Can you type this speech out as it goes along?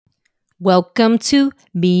Welcome to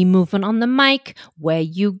Me Moving on the Mic, where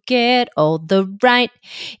you get all the right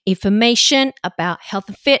information about health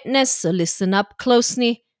and fitness. So listen up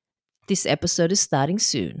closely. This episode is starting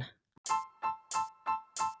soon.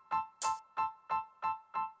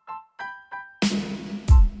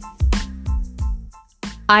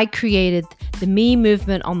 I created the Me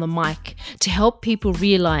Movement on the Mic to help people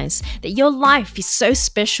realize that your life is so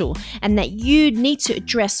special and that you need to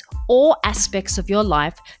address all aspects of your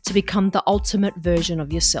life to become the ultimate version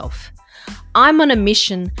of yourself. I'm on a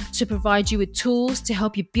mission to provide you with tools to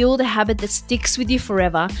help you build a habit that sticks with you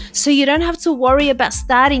forever so you don't have to worry about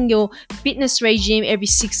starting your fitness regime every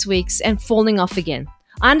 6 weeks and falling off again.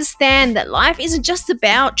 I understand that life isn't just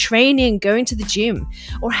about training and going to the gym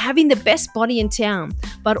or having the best body in town,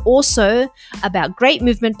 but also about great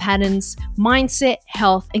movement patterns, mindset,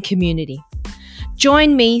 health, and community.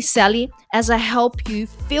 Join me, Sally, as I help you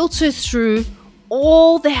filter through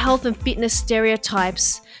all the health and fitness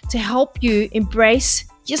stereotypes to help you embrace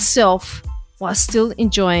yourself while still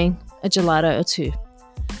enjoying a gelato or two.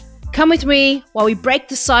 Come with me while we break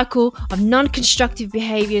the cycle of non-constructive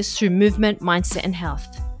behaviors through movement, mindset, and health.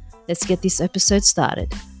 Let's get this episode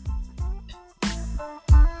started.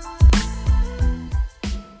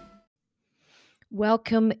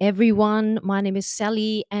 Welcome, everyone. My name is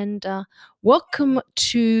Sally, and welcome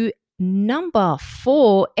to number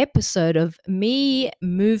 4 episode of Me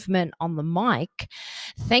Movement on the Mic.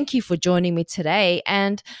 Thank you for joining me today.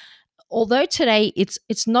 And although today it's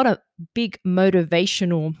not a big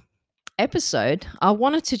motivational episode, I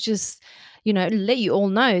wanted to just, let you all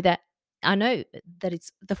know that I know that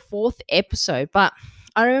it's the 4th episode, but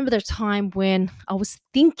I remember the time when I was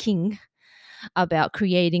thinking about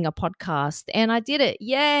creating a podcast and I did it.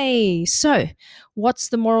 Yay. So what's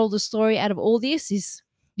the moral of the story out of all this is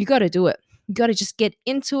you got to do it. You got to just get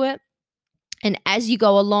into it. And as you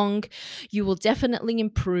go along, you will definitely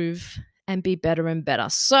improve and be better and better.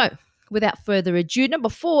 So without further ado, number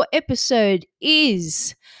 4 episode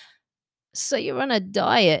is, so you're on a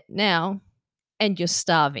diet now and you're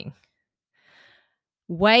starving.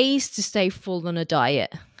 Ways to stay full on a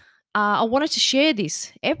diet. I wanted to share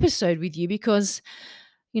this episode with you because,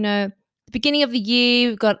 the beginning of the year,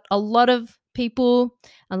 we've got a lot of people,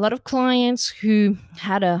 a lot of clients who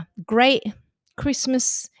had a great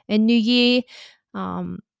Christmas and New Year,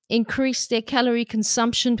 increased their calorie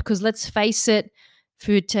consumption because let's face it,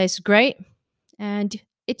 food tastes great and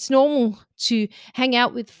it's normal to hang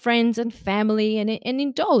out with friends and family and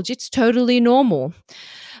indulge. It's totally normal.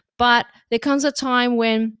 But there comes a time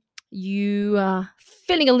when you are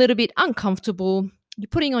feeling a little bit uncomfortable. You're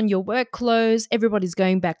putting on your work clothes. Everybody's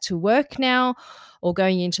going back to work now or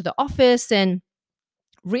going into the office and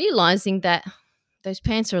realizing that those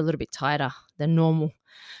pants are a little bit tighter than normal.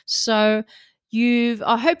 So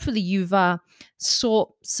hopefully you've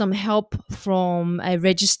sought some help from a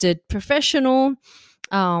registered professional,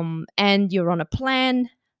 and you're on a plan,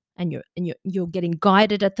 and you're getting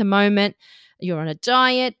guided at the moment. You're on a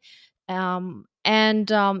diet,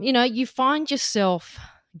 you find yourself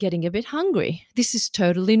getting a bit hungry. This is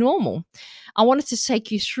totally normal. I wanted to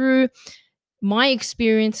take you through my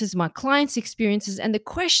experiences, my clients' experiences, and the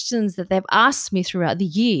questions that they've asked me throughout the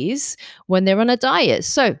years when they're on a diet.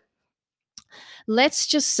 So let's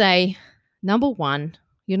just say, number 1,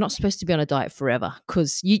 you're not supposed to be on a diet forever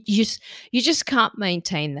because you just can't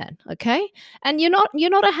maintain that, okay? And you're not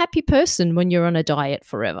a happy person when you're on a diet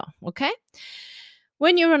forever, okay?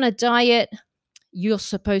 When you're on a diet, you're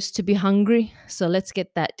supposed to be hungry. So let's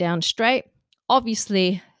get that down straight.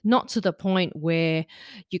 Obviously, not to the point where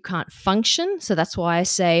you can't function. So that's why I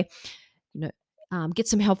say, get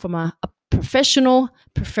some help from a professional,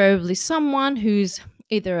 preferably someone who's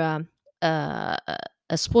either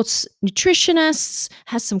a sports nutritionist,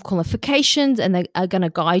 has some qualifications, and they are going to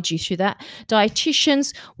guide you through that.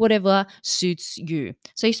 Dietitians, whatever suits you.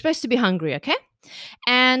 So you're supposed to be hungry, okay?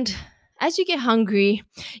 And as you get hungry,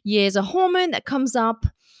 there's a hormone that comes up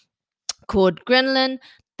called ghrelin.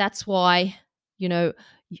 That's why, you're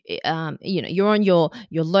on your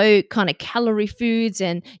low kind of calorie foods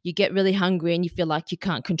and you get really hungry and you feel like you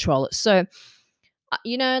can't control it. So,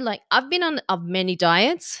 I've been on many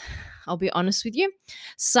diets. I'll be honest with you.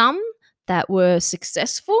 Some that were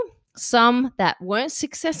successful, some that weren't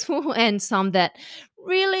successful, and some that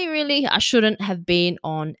really, really I shouldn't have been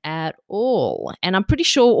on at all. And I'm pretty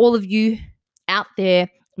sure all of you out there,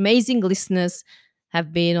 amazing listeners,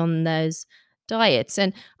 have been on those diets.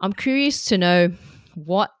 And I'm curious to know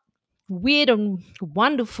what weird and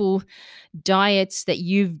wonderful diets that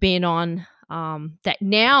you've been on, that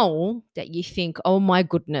now that you think, oh my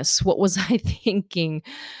goodness, what was I thinking?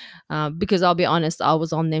 Because I'll be honest, I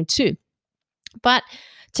was on them too. But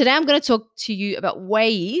today I'm going to talk to you about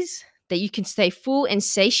ways that you can stay full and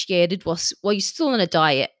satiated while you're still on a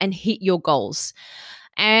diet and hit your goals.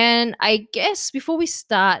 And I guess before we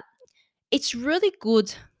start, it's really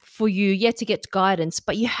good for you, to get guidance,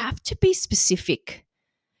 but you have to be specific.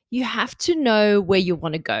 You have to know where you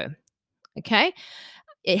want to go. Okay.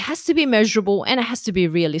 It has to be measurable and it has to be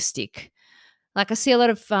realistic. Like I see a lot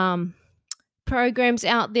of programs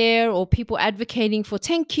out there or people advocating for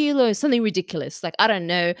 10 kilos, something ridiculous. Like, I don't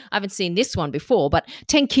know, I haven't seen this one before, but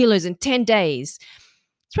 10 kilos in 10 days.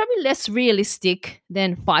 It's probably less realistic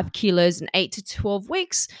than 5 kilos in 8 to 12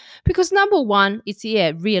 weeks because number one, it's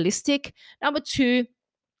realistic. Number two,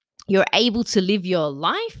 you're able to live your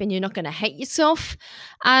life and you're not going to hate yourself.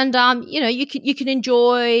 And, you can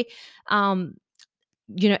enjoy,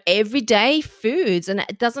 everyday foods, and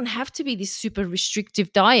it doesn't have to be this super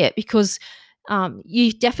restrictive diet because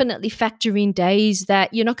you definitely factor in days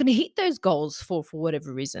that you're not going to hit those goals for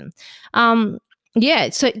whatever reason. So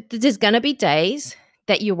there's going to be days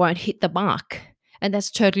that you won't hit the mark, and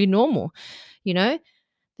that's totally normal. You know,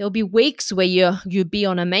 there'll be weeks where you'll be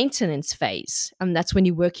on a maintenance phase, and that's when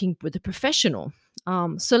you're working with a professional.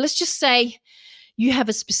 So let's just say you have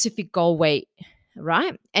a specific goal weight,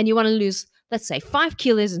 right? And you want to lose, let's say, 5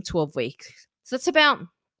 kilos in 12 weeks. So that's about,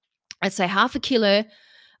 let's say, half a kilo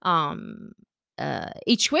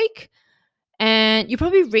each week. And you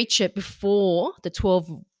probably reach it before the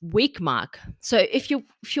 12-week mark. So if you're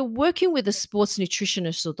working with a sports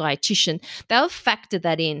nutritionist or dietitian, they'll factor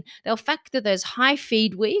that in. They'll factor those high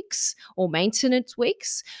feed weeks or maintenance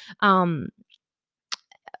weeks.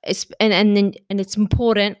 It's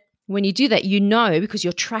important when you do that, because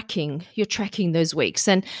you're tracking those weeks.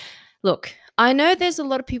 And look, I know there's a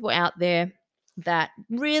lot of people out there that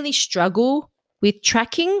really struggle with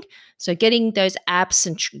tracking. So getting those apps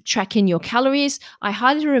and tracking your calories, I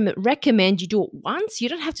highly recommend you do it once. You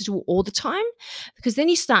don't have to do it all the time because then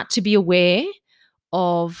you start to be aware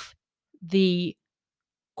of the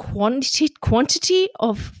quantity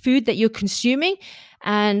of food that you're consuming.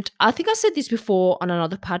 And I think I said this before on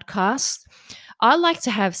another podcast. I like to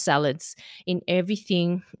have salads in every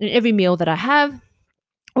meal that I have,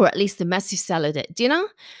 or at least a massive salad at dinner.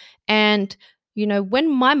 And, when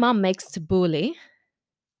my mum makes tabbouleh,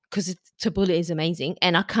 because tabbouleh is amazing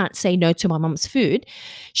and I can't say no to my mum's food,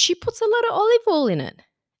 she puts a lot of olive oil in it.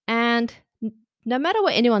 And no matter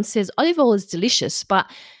what anyone says, olive oil is delicious. But,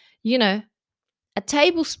 a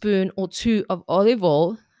tablespoon or two of olive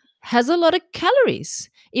oil has a lot of calories,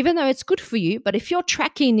 even though it's good for you. But if you're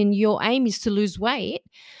tracking and your aim is to lose weight,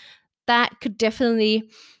 that could definitely,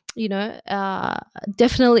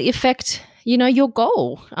 definitely affect, your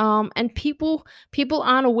goal. And people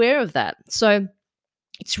aren't aware of that. So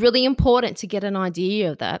it's really important to get an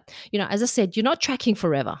idea of that. As I said, you're not tracking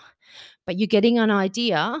forever, but you're getting an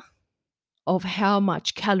idea of how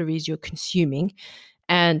much calories you're consuming.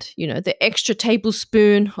 And, the extra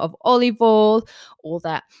tablespoon of olive oil or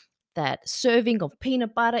that serving of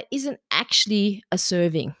peanut butter isn't actually a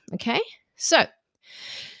serving. Okay. So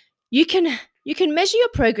you can measure your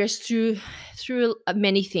progress through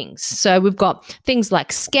many things. So we've got things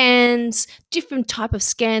like scans, different type of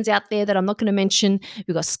scans out there that I'm not going to mention.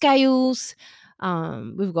 We've got scales,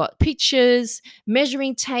 we've got pictures,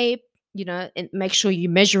 measuring tape, and make sure you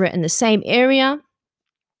measure it in the same area.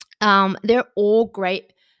 They're all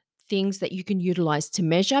great things that you can utilize to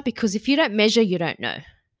measure, because if you don't measure, you don't know.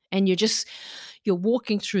 And you're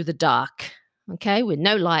walking through the dark, okay, with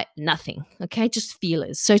no light, nothing, okay, just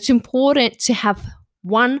feelers. So it's important to have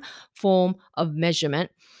one form of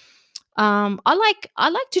measurement. I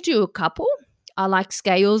like to do a couple. I like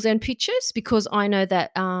scales and pictures because I know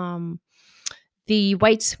that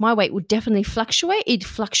my weight would definitely fluctuate. It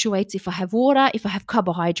fluctuates if I have water, if I have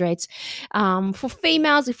carbohydrates. For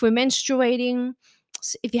females, if we're menstruating,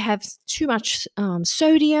 if you have too much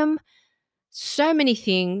sodium, so many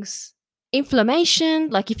things. Inflammation,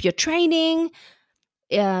 like if you're training,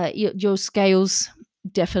 your scales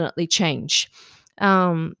definitely change.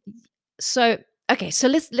 So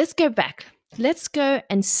let's go back. Let's go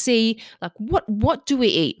and see, like, what do we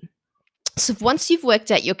eat? So once you've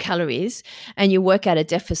worked out your calories and you work out a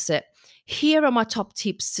deficit, here are my top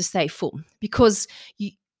tips to stay full. Because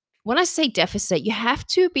when I say deficit, you have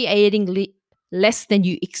to be eating less than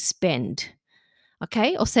you expend.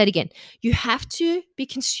 Okay, I'll say it again. You have to be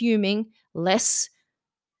consuming less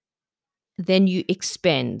than you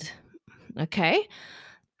expend. Okay,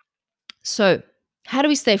 so how do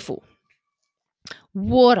we stay full?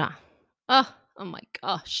 Water. Oh my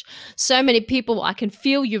gosh. So many people, I can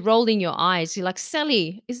feel you rolling your eyes. You're like,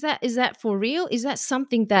 Sally, is that for real? Is that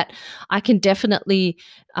something that I can definitely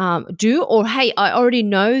do? Or hey, I already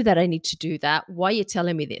know that I need to do that. Why are you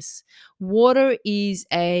telling me this? Water is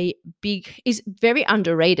very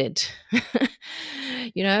underrated.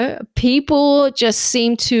 People just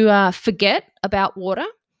seem to forget about water,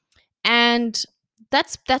 and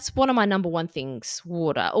that's one of my number one things.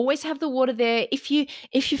 Water, always have the water there. If you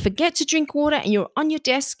forget to drink water and you're on your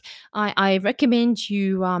desk, I recommend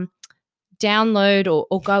you download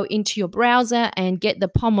or go into your browser and get the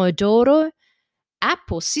Pomodoro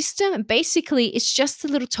app or system. And basically it's just a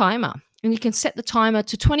little timer, and you can set the timer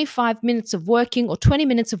to 25 minutes of working or 20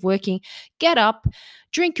 minutes of working. Get up,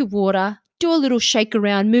 drink your water, do a little shake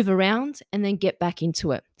around, move around, and then get back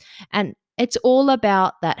into it. And it's all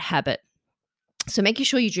about that habit. So making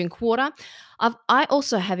sure you drink water. I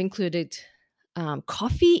also have included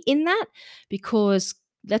coffee in that, because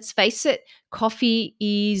let's face it, coffee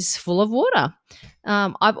is full of water.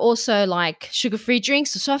 I've also like sugar-free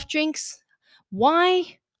drinks or soft drinks.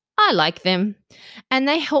 Why? I like them, and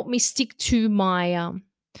they help me stick to my.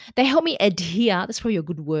 They help me adhere. That's probably a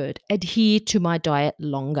good word. Adhere to my diet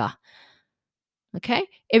longer. Okay.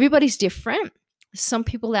 Everybody's different. Some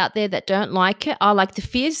people out there that don't like it. I like the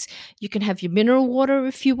fizz. You can have your mineral water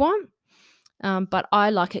if you want. But I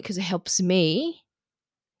like it because it helps me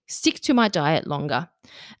stick to my diet longer.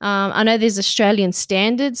 I know there's Australian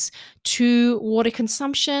standards to water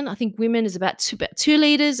consumption. I think women is about 2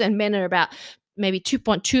 liters and men are about maybe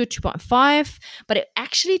 2.2 or 2.5. But it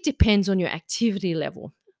actually depends on your activity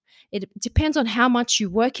level. It depends on how much you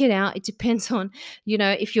work it out. It depends on,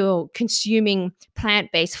 if you're consuming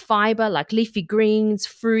plant-based fiber like leafy greens,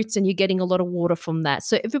 fruits, and you're getting a lot of water from that.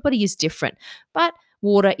 So everybody is different, but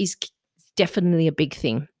water is definitely a big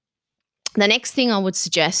thing. The next thing I would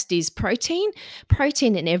suggest is protein.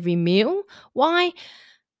 Protein in every meal. Why?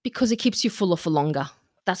 Because it keeps you fuller for longer.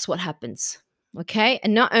 That's what happens. Okay.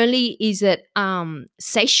 And not only is it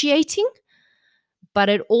satiating, but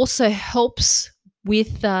it also helps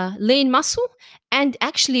with lean muscle. And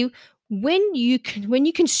actually, when you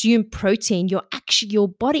consume protein, your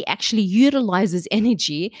body actually utilizes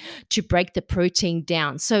energy to break the protein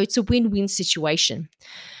down. So it's a win-win situation.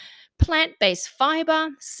 Plant-based fiber,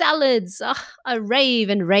 salads. I rave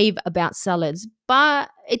and rave about salads,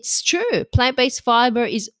 but it's true. Plant-based fiber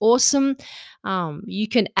is awesome. You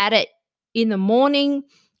can add it in the morning.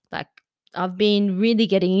 Like, I've been really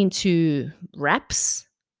getting into wraps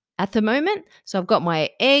at the moment. So I've got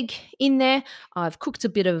my egg in there. I've cooked a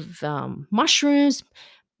bit of mushrooms,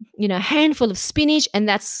 a handful of spinach, and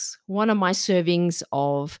that's one of my servings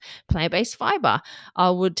of plant-based fiber.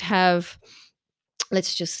 I would have,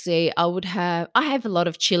 let's just say, I have a lot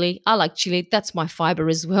of chili. I like chili. That's my fiber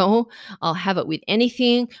as well. I'll have it with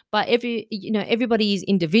anything, but everybody is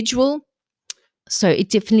individual. So it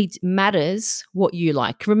definitely matters what you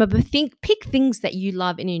like. Remember, pick things that you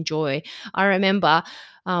love and enjoy. I remember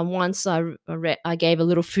once I gave a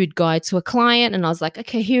little food guide to a client, and I was like,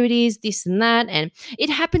 okay, here it is, this and that. And it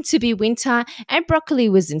happened to be winter and broccoli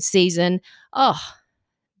was in season. Oh,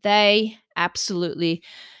 they absolutely,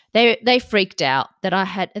 they freaked out that I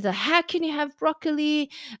had. How can you have broccoli?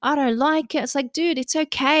 I don't like it. It's like, dude, it's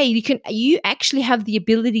okay. You actually have the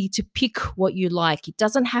ability to pick what you like. It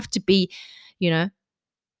doesn't have to be,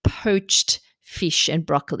 poached fish and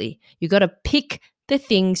broccoli. You got to pick the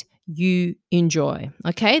things you enjoy.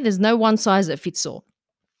 Okay. There's no one size that fits all.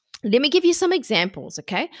 Let me give you some examples,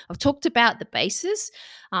 okay? I've talked about the bases.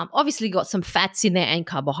 Obviously, got some fats in there and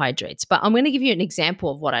carbohydrates, but I'm going to give you an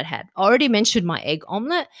example of what I had. I already mentioned my egg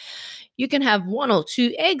omelette. You can have 1 or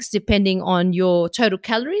 2 eggs depending on your total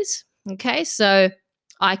calories, okay? So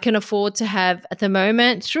I can afford to have, at the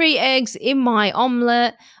moment, 3 eggs in my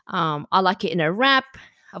omelette. I like it in a wrap.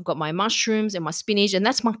 I've got my mushrooms and my spinach, and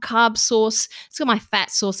that's my carb sauce. It's got my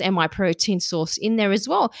fat sauce and my protein sauce in there as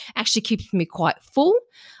well. Actually keeps me quite full.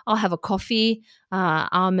 I'll have a coffee,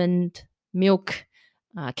 almond milk,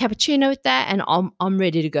 cappuccino with that, and I'm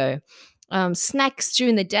ready to go. Snacks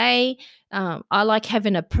during the day. I like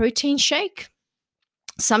having a protein shake.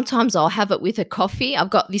 Sometimes I'll have it with a coffee. I've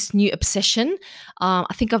got this new obsession.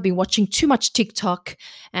 I think I've been watching too much TikTok,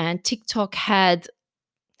 and TikTok has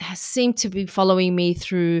seemed to be following me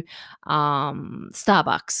through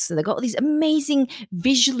Starbucks. So they got these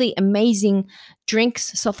visually amazing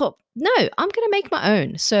drinks. So I thought, no, I'm going to make my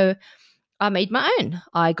own. So I made my own.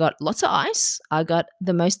 I got lots of ice. I got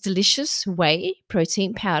the most delicious whey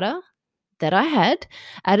protein powder that I had,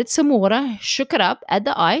 added some water, shook it up, add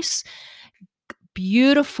the ice,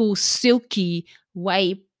 beautiful silky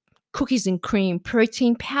whey cookies and cream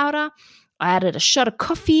protein powder. I added a shot of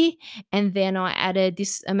coffee, and then I added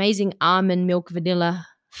this amazing almond milk vanilla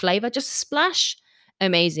flavor, just a splash.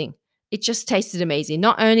 Amazing. It just tasted amazing.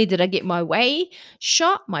 Not only did I get my whey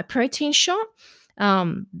shot, my protein shot,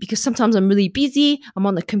 because sometimes I'm really busy, I'm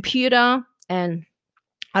on the computer, and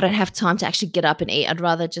I don't have time to actually get up and eat. I'd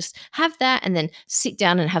rather just have that and then sit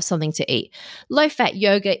down and have something to eat. Low fat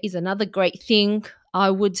yogurt is another great thing. I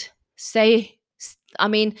would say, I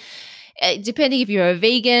mean, depending if you're a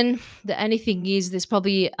vegan, the only thing is there's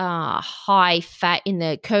probably high fat in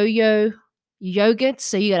the Koyo yogurt.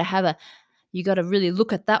 So you got to really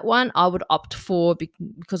look at that one. I would opt for,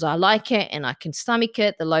 because I like it and I can stomach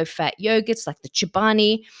it, the low fat yogurts like the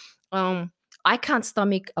Chobani. I can't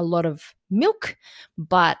stomach a lot of milk,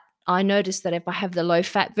 but I noticed that if I have the low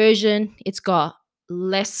fat version, it's got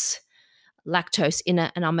less lactose in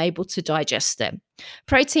it and I'm able to digest them.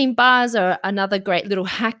 Protein bars are another great little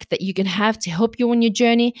hack that you can have to help you on your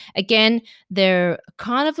journey. Again, they're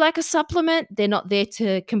kind of like a supplement. They're not there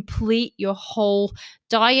to complete your whole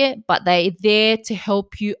diet, but they're there to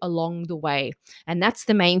help you along the way. And that's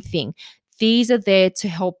the main thing. These are there to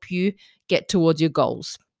help you get towards your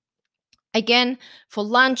goals. Again, for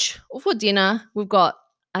lunch or for dinner, we've got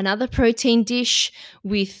another protein dish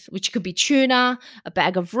which could be tuna, a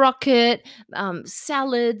bag of rocket,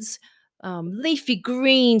 salads, leafy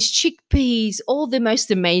greens, chickpeas, all the most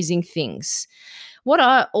amazing things. What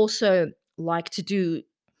I also like to do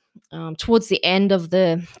towards the end of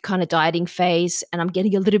the kind of dieting phase, and I'm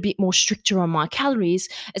getting a little bit more stricter on my calories,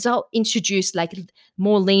 is I'll introduce like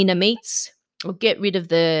more leaner meats. I'll get rid of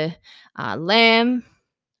the lamb.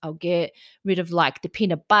 I'll get rid of like the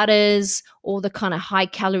peanut butters, all the kind of high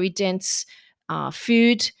calorie dense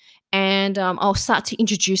food. And I'll start to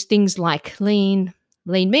introduce things like lean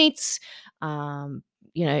meats,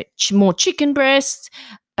 more chicken breasts,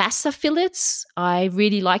 bassa fillets. I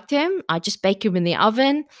really like them. I just bake them in the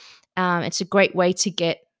oven. It's a great way to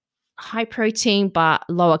get high protein but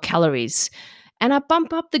lower calories. And I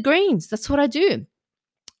bump up the greens. That's what I do.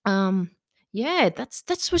 Yeah,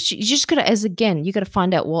 that's what you just gotta, as again, you gotta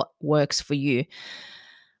find out what works for you.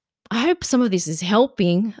 I hope some of this is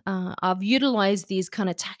helping. I've utilized these kind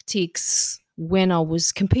of tactics when I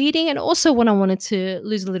was competing and also when I wanted to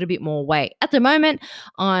lose a little bit more weight. At the moment,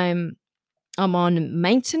 I'm on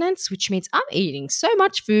maintenance, which means I'm eating so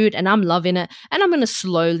much food and I'm loving it. And I'm going to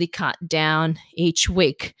slowly cut down each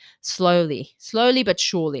week, slowly but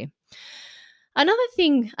surely.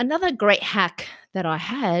 Another great hack that I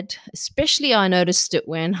had, especially I noticed it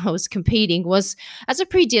when I was competing, was as a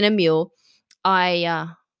pre-dinner meal, I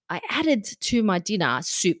added to my dinner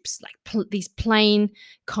soups, like these plain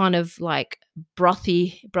kind of like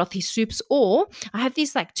brothy soups, or I have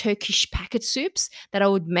these like Turkish packet soups that I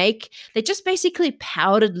would make. They're just basically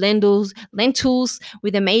powdered lentils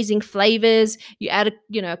with amazing flavors. You add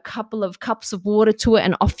a couple of cups of water to it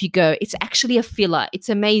and off you go. It's actually a filler. It's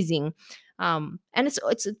amazing. And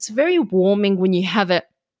it's very warming when you have it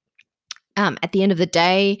at the end of the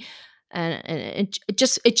day, and it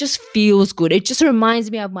just feels good. It just reminds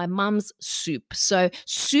me of my mum's soup. So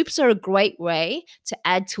soups are a great way to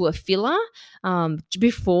add to a filler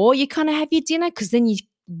before you kind of have your dinner, because then you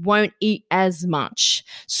won't eat as much.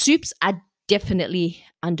 Soups are definitely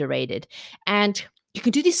underrated, and you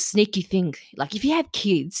can do this sneaky thing. Like if you have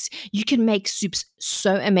kids, you can make soups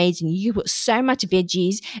so amazing. You put so much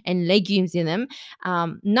veggies and legumes in them.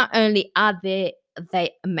 Not only are they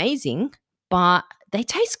amazing, but they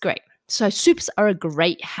taste great. So soups are a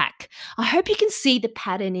great hack. I hope you can see the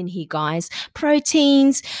pattern in here, guys.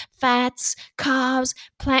 Proteins, fats, carbs,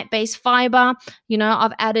 plant-based fiber.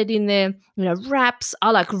 I've added in there, wraps.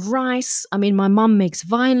 I like rice. I mean, my mum makes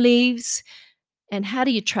vine leaves. And how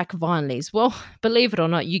do you track vine leaves? Well, believe it or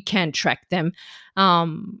not, you can track them.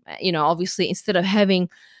 Obviously, instead of having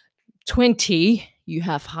 20, you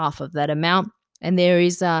have half of that amount. And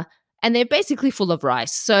and they're basically full of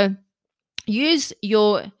rice. So use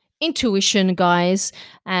your intuition, guys.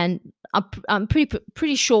 And I'm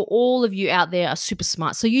pretty sure all of you out there are super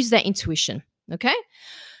smart. So use that intuition, okay?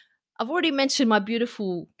 I've already mentioned my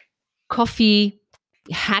beautiful coffee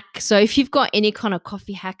hack. So if you've got any kind of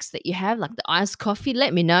coffee hacks that you have, like the iced coffee,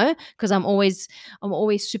 let me know, because I'm always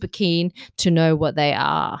super keen to know what they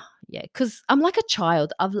are. Yeah, because I'm like a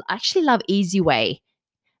child. I actually love Easy Way.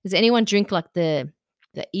 Does anyone drink like the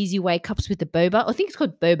Easy Way cups with the boba? I think it's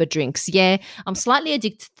called boba drinks. Yeah, I'm slightly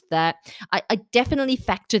addicted to that. I definitely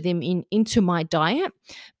factor them into my diet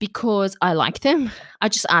because I like them. I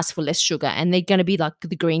just ask for less sugar, and they're going to be like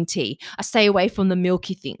the green tea. I stay away from the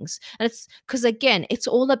milky things. And it's because, again, it's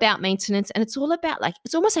all about maintenance, and it's all about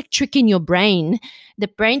it's almost like tricking your brain. The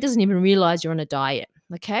brain doesn't even realize you're on a diet.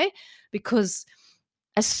 okay? Because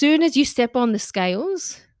as soon as you step on the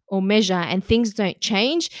scales or measure and things don't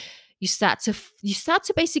change, you start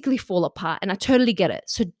to basically fall apart. And I totally get it.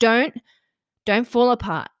 So don't fall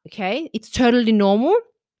apart, okay? It's totally normal.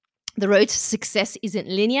 The road to success isn't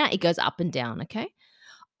linear, it goes up and down, okay?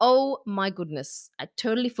 Oh my goodness, I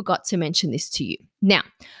totally forgot to mention this to you. Now,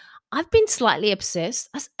 I've been slightly obsessed.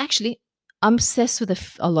 Actually, I'm obsessed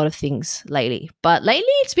with a lot of things lately, but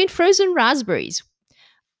lately it's been frozen raspberries.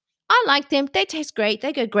 I like them. They taste great.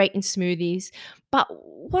 They go great in smoothies. But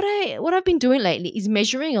what I've been doing lately is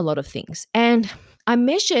measuring a lot of things. And I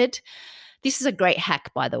measured, this is a great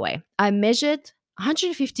hack, by the way. I measured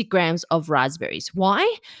 150 grams of raspberries.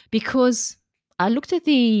 Why? Because I looked at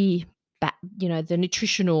the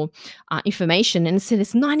nutritional information, and it said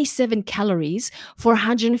it's 97 calories for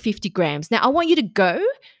 150 grams. Now, I want you to go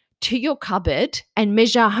to your cupboard and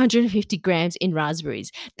measure 150 grams in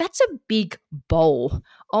raspberries. That's a big bowl.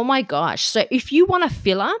 Oh my gosh. So if you want a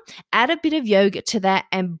filler, add a bit of yogurt to that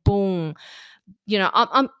and boom.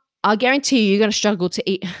 I guarantee you're going to struggle to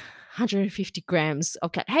eat 150 grams.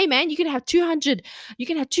 Okay. Hey man, you can have 200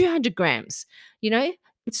 grams.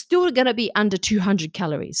 It's still going to be under 200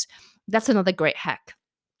 calories. That's another great hack.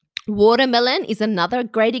 Watermelon is another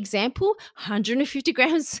great example. 150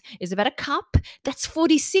 grams is about a cup. That's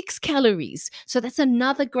 46 calories. So that's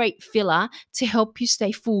another great filler to help you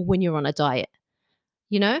stay full when you're on a diet.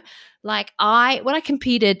 Like when I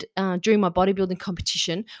competed during my bodybuilding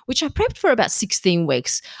competition, which I prepped for about 16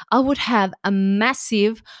 weeks, I would have a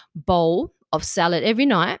massive bowl of salad every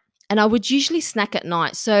night, and I would usually snack at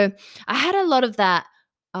night. So I had a lot of that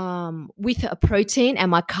with a protein and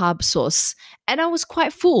my carb source, and I was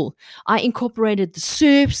quite full. I incorporated the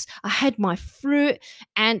soups, I had my fruit,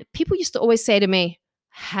 and people used to always say to me,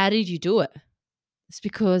 "How did you do it?" It's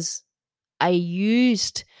because I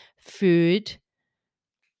used food.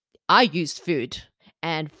 I used food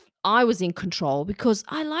and I was in control because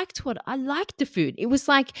I liked the food. It was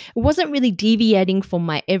like it wasn't really deviating from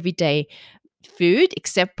my everyday food,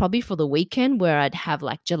 except probably for the weekend where I'd have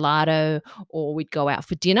like gelato or we'd go out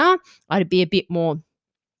for dinner. I'd be a bit more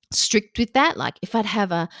strict with that. Like if I'd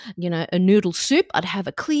have a noodle soup, I'd have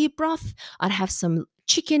a clear broth, I'd have some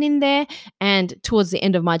chicken in there, and towards the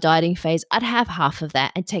end of my dieting phase, I'd have half of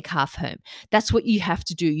that and take half home. That's what you have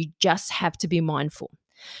to do. You just have to be mindful.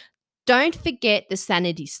 Don't forget the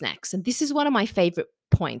sanity snacks. And this is one of my favorite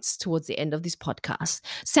points towards the end of this podcast.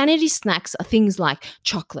 Sanity snacks are things like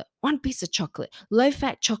chocolate, one piece of chocolate, low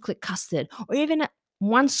fat chocolate custard, or even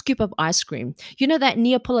one scoop of ice cream. You know that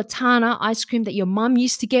Neapolitana ice cream that your mum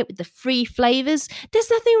used to get with the free flavors? There's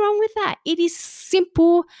nothing wrong with that. It is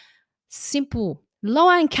simple,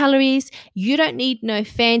 lower in calories. You don't need no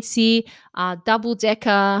fancy double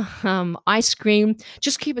decker ice cream.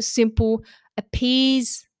 Just keep it simple.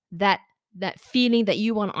 Appease that feeling that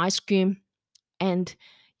you want ice cream. And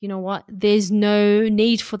you know what? There's no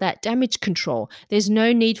need for that damage control. There's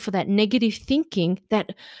no need for that negative thinking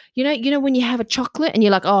that, when you have a chocolate and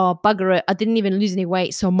you're like, oh, bugger it, I didn't even lose any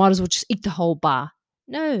weight, so I might as well just eat the whole bar.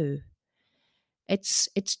 No.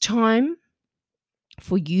 It's time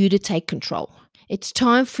for you to take control. It's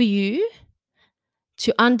time for you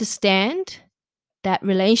to understand that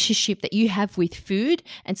relationship that you have with food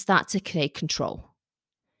and start to take control.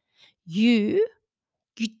 You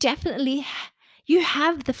definitely you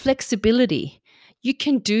have the flexibility. You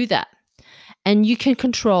can do that. And you can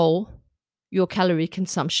control your calorie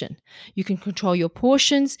consumption. You can control your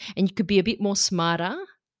portions, and you could be a bit more smarter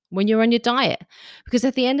when you're on your diet. Because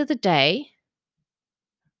at the end of the day,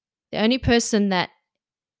 the only person that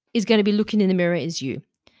is going to be looking in the mirror is you.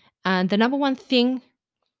 And the number one thing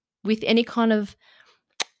with any kind of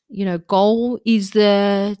goal is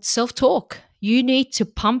the self-talk. You need to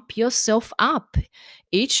pump yourself up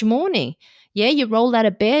each morning. Yeah, you roll out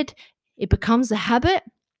of bed, it becomes a habit,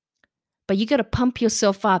 but you got to pump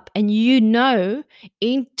yourself up, and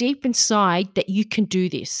in deep inside that you can do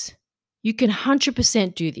this. You can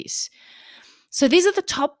 100% do this. So these are the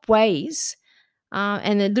top ways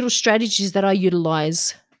and the little strategies that I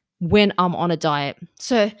utilize when I'm on a diet.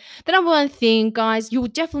 So the number one thing, guys, you're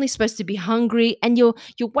definitely supposed to be hungry, and your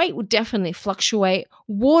weight will definitely fluctuate.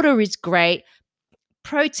 Water is great.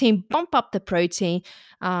 Protein, bump up the protein.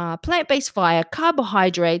 Plant-based fire,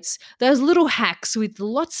 carbohydrates, those little hacks with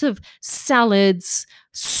lots of salads,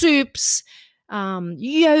 soups,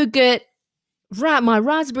 yogurt, my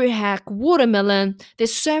raspberry hack, watermelon.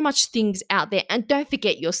 There's so much things out there. And don't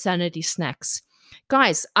forget your sanity snacks.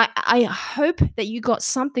 Guys, I hope that you got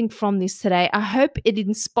something from this today. I hope it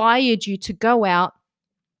inspired you to go out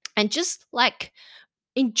and just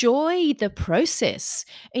enjoy the process.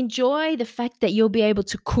 Enjoy the fact that you'll be able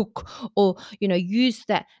to cook, or use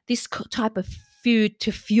this type of food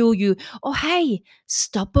to fuel you. Or hey,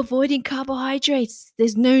 stop avoiding carbohydrates.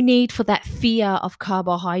 There's no need for that fear of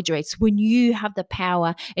carbohydrates when you have the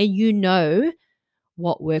power and you know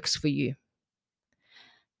what works for you.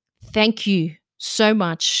 Thank you so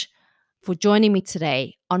much for joining me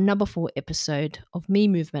today on number 4 episode of Me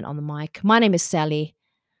Movement on the Mic. My name is Sally,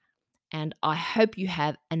 and I hope you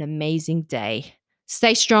have an amazing day.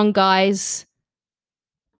 Stay strong, guys.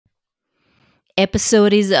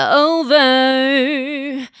 Episode is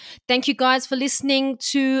over. Thank you guys for listening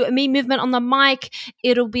to Me Movement on the Mic.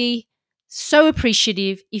 It'll be so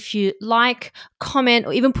appreciative if you like, comment,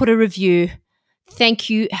 or even put a review. Thank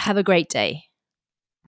you. Have a great day.